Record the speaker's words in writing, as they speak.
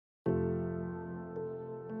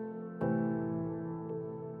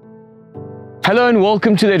Hello and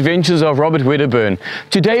welcome to the adventures of Robert Wedderburn.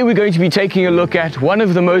 Today we're going to be taking a look at one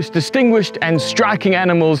of the most distinguished and striking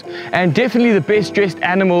animals, and definitely the best dressed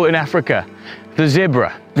animal in Africa, the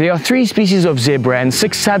zebra. There are 3 species of zebra and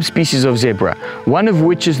 6 subspecies of zebra, one of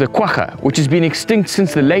which is the quagga, which has been extinct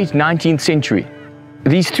since the late 19th century.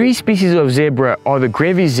 These 3 species of zebra are the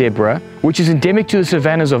Grevy's zebra, which is endemic to the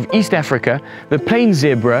savannas of East Africa, the plain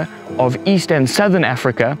zebra of East and Southern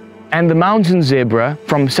Africa, and the mountain zebra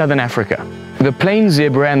from Southern Africa. The plain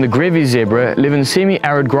zebra and the Grevy's zebra live in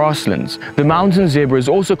semi-arid grasslands. The mountain zebra is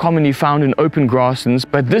also commonly found in open grasslands,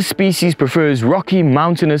 but this species prefers rocky,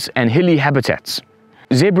 mountainous and hilly habitats.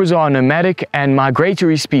 Zebras are nomadic and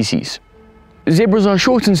migratory species. Zebras are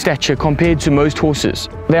short in stature compared to most horses.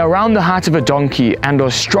 They are around the height of a donkey and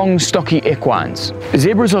are strong, stocky equines.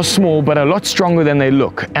 Zebras are small but a lot stronger than they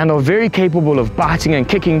look and are very capable of biting and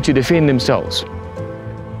kicking to defend themselves.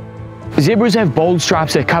 Zebras have bold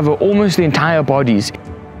stripes that cover almost the entire bodies.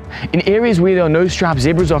 In areas where there are no stripes,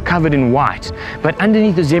 zebras are covered in white, but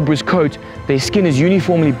underneath the zebra's coat, their skin is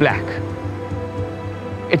uniformly black.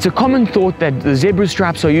 It's a common thought that the zebra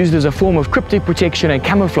stripes are used as a form of cryptic protection and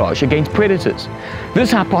camouflage against predators.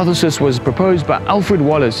 This hypothesis was proposed by Alfred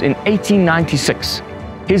Wallace in 1896.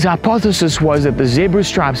 His hypothesis was that the zebra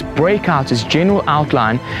stripes break out as general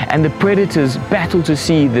outline and the predators battle to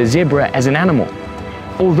see the zebra as an animal.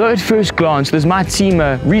 Although at first glance this might seem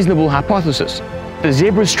a reasonable hypothesis, the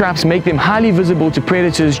zebra stripes make them highly visible to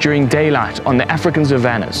predators during daylight on the African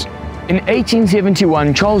savannas. In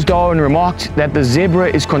 1871, Charles Darwin remarked that the zebra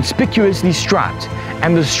is conspicuously striped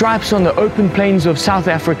and the stripes on the open plains of South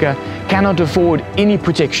Africa cannot afford any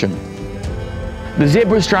protection. The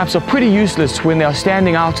zebra stripes are pretty useless when they are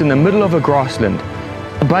standing out in the middle of a grassland,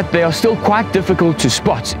 but they are still quite difficult to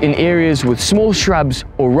spot in areas with small shrubs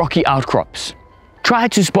or rocky outcrops. Try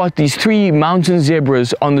to spot these 3 mountain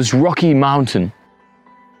zebras on this rocky mountain.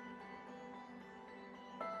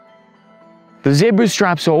 The zebra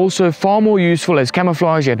stripes are also far more useful as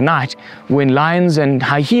camouflage at night when lions and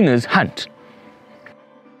hyenas hunt.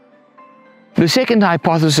 The second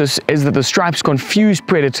hypothesis is that the stripes confuse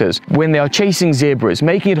predators when they are chasing zebras,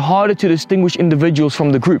 making it harder to distinguish individuals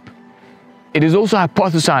from the group. It is also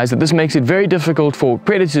hypothesized that this makes it very difficult for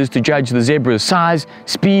predators to judge the zebra's size,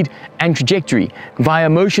 speed, and trajectory via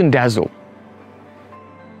motion dazzle.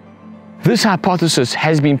 This hypothesis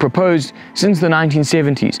has been proposed since the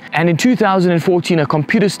 1970s, and in 2014 a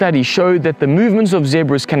computer study showed that the movements of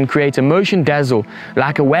zebras can create a motion dazzle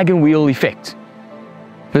like a wagon wheel effect.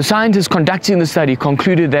 The scientists conducting the study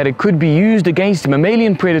concluded that it could be used against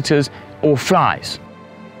mammalian predators or flies.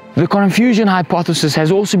 The confusion hypothesis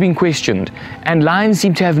has also been questioned, and lions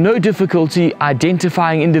seem to have no difficulty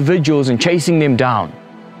identifying individuals and chasing them down.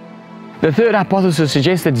 The third hypothesis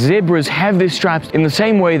suggests that zebras have their stripes in the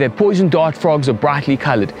same way that poison dart frogs are brightly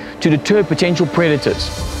colored to deter potential predators.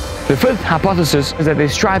 The fifth hypothesis is that their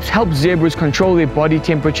stripes help zebras control their body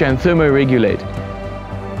temperature and thermoregulate.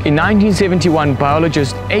 In 1971,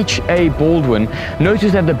 biologist H.A. Baldwin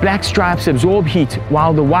noticed that the black stripes absorb heat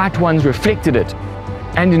while the white ones reflected it.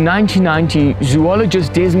 And in 1990,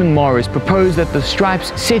 zoologist Desmond Morris proposed that the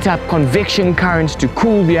stripes set up convection currents to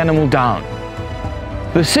cool the animal down.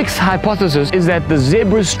 The sixth hypothesis is that the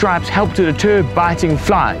zebra's stripes help to deter biting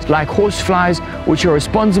flies, like horseflies, which are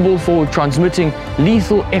responsible for transmitting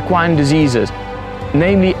lethal equine diseases,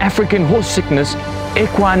 namely African horse sickness,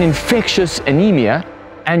 equine infectious anemia,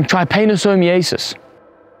 and trypanosomiasis.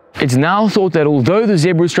 It's now thought that although the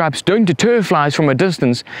zebra stripes don't deter flies from a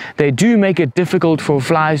distance, they do make it difficult for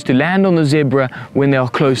flies to land on the zebra when they are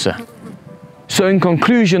closer. So in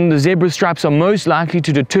conclusion, the zebra stripes are most likely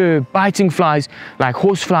to deter biting flies like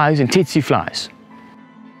horseflies and tsetse flies.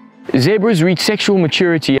 Zebras reach sexual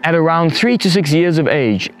maturity at around 3 to 6 years of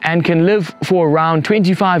age and can live for around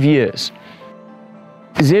 25 years.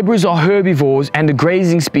 Zebras are herbivores and a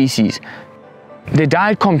grazing species. Their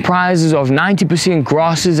diet comprises of 90%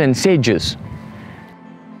 grasses and sedges.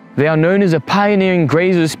 They are known as a pioneering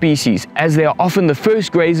grazer species, as they are often the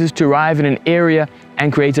first grazers to arrive in an area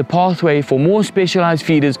and create a pathway for more specialized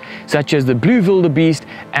feeders such as the blue wildebeest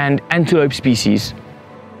and antelope species.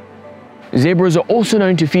 Zebras are also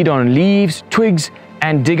known to feed on leaves, twigs,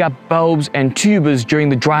 and dig up bulbs and tubers during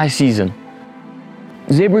the dry season.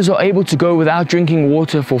 Zebras are able to go without drinking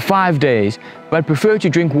water for 5 days, but prefer to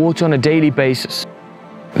drink water on a daily basis.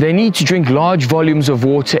 They need to drink large volumes of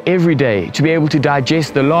water every day to be able to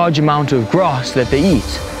digest the large amount of grass that they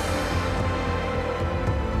eat.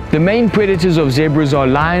 The main predators of zebras are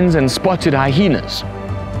lions and spotted hyenas.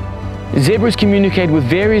 Zebras communicate with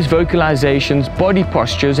various vocalizations, body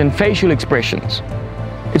postures, and facial expressions.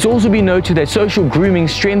 It's also been noted that social grooming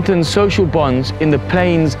strengthens social bonds in the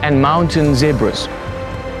plains and mountain zebras.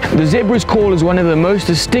 The zebra's call is one of the most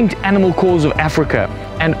distinct animal calls of Africa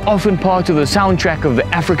and often part of the soundtrack of the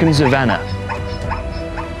African savanna.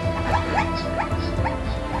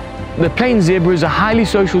 The plain zebra is a highly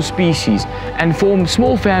social species and form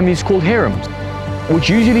small families called harems, which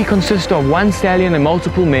usually consist of one stallion and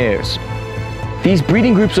multiple mares. These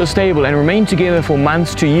breeding groups are stable and remain together for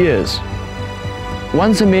months to years.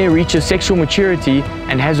 Once a mare reaches sexual maturity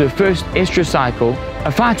and has her first estrous cycle,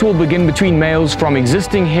 a fight will begin between males from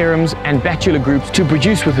existing harems and bachelor groups to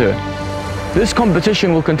produce with her. This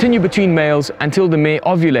competition will continue between males until the mare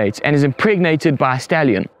ovulates and is impregnated by a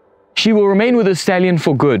stallion. She will remain with the stallion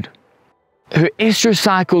for good. Her estrous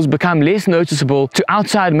cycles become less noticeable to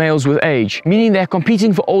outside males with age, meaning that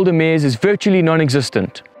competing for older mares is virtually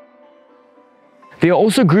non-existent. There are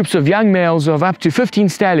also groups of young males of up to 15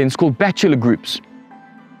 stallions called bachelor groups.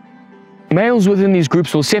 Males within these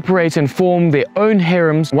groups will separate and form their own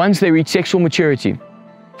harems once they reach sexual maturity.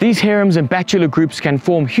 These harems and bachelor groups can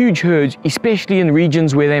form huge herds, especially in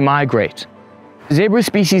regions where they migrate. Zebra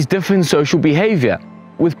species differ in social behavior,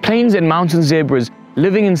 with plains and mountain zebras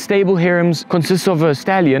living in stable harems consists of a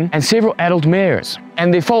stallion and several adult mares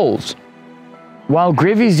and their foals, while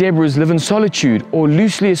Grevy zebras live in solitude or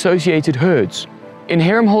loosely associated herds. In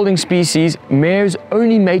harem-holding species, mares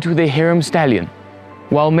only mate with their harem stallion,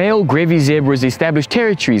 while male Grevy zebras establish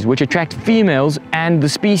territories which attract females and the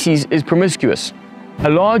species is promiscuous. A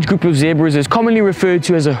large group of zebras is commonly referred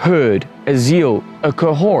to as a herd, a zeal, a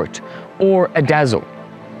cohort, or a dazzle.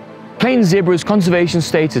 Plain zebra's conservation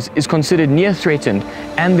status is considered near threatened,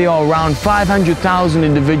 and there are around 500,000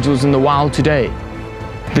 individuals in the wild today.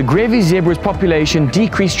 The Grevy zebra's population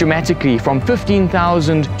decreased dramatically from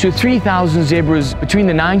 15,000 to 3,000 zebras between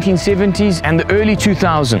the 1970s and the early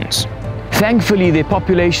 2000s. Thankfully, their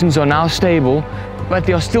populations are now stable, but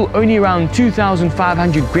there are still only around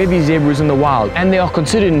 2,500 Grevy zebras in the wild, and they are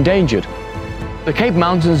considered endangered. The Cape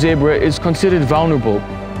Mountain zebra is considered vulnerable.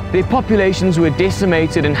 Their populations were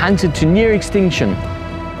decimated and hunted to near extinction.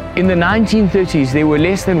 In the 1930s, there were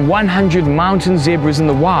less than 100 mountain zebras in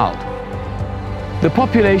the wild. The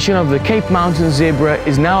population of the Cape Mountain zebra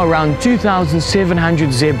is now around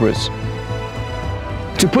 2,700 zebras.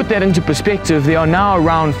 To put that into perspective, there are now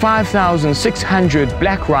around 5,600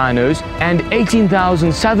 black rhinos and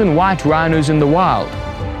 18,000 southern white rhinos in the wild.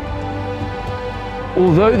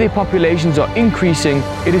 Although their populations are increasing,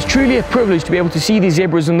 it is truly a privilege to be able to see these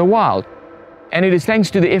zebras in the wild. And it is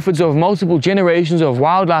thanks to the efforts of multiple generations of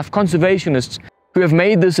wildlife conservationists who have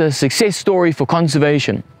made this a success story for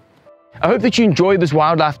conservation. I hope that you enjoyed this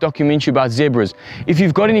wildlife documentary about zebras. If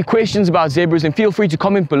you've got any questions about zebras, then feel free to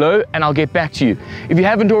comment below and I'll get back to you. If you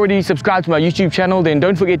haven't already subscribed to my YouTube channel, then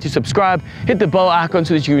don't forget to subscribe, hit the bell icon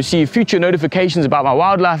so that you receive future notifications about my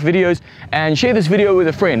wildlife videos, and share this video with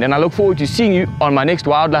a friend. And I look forward to seeing you on my next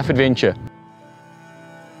wildlife adventure.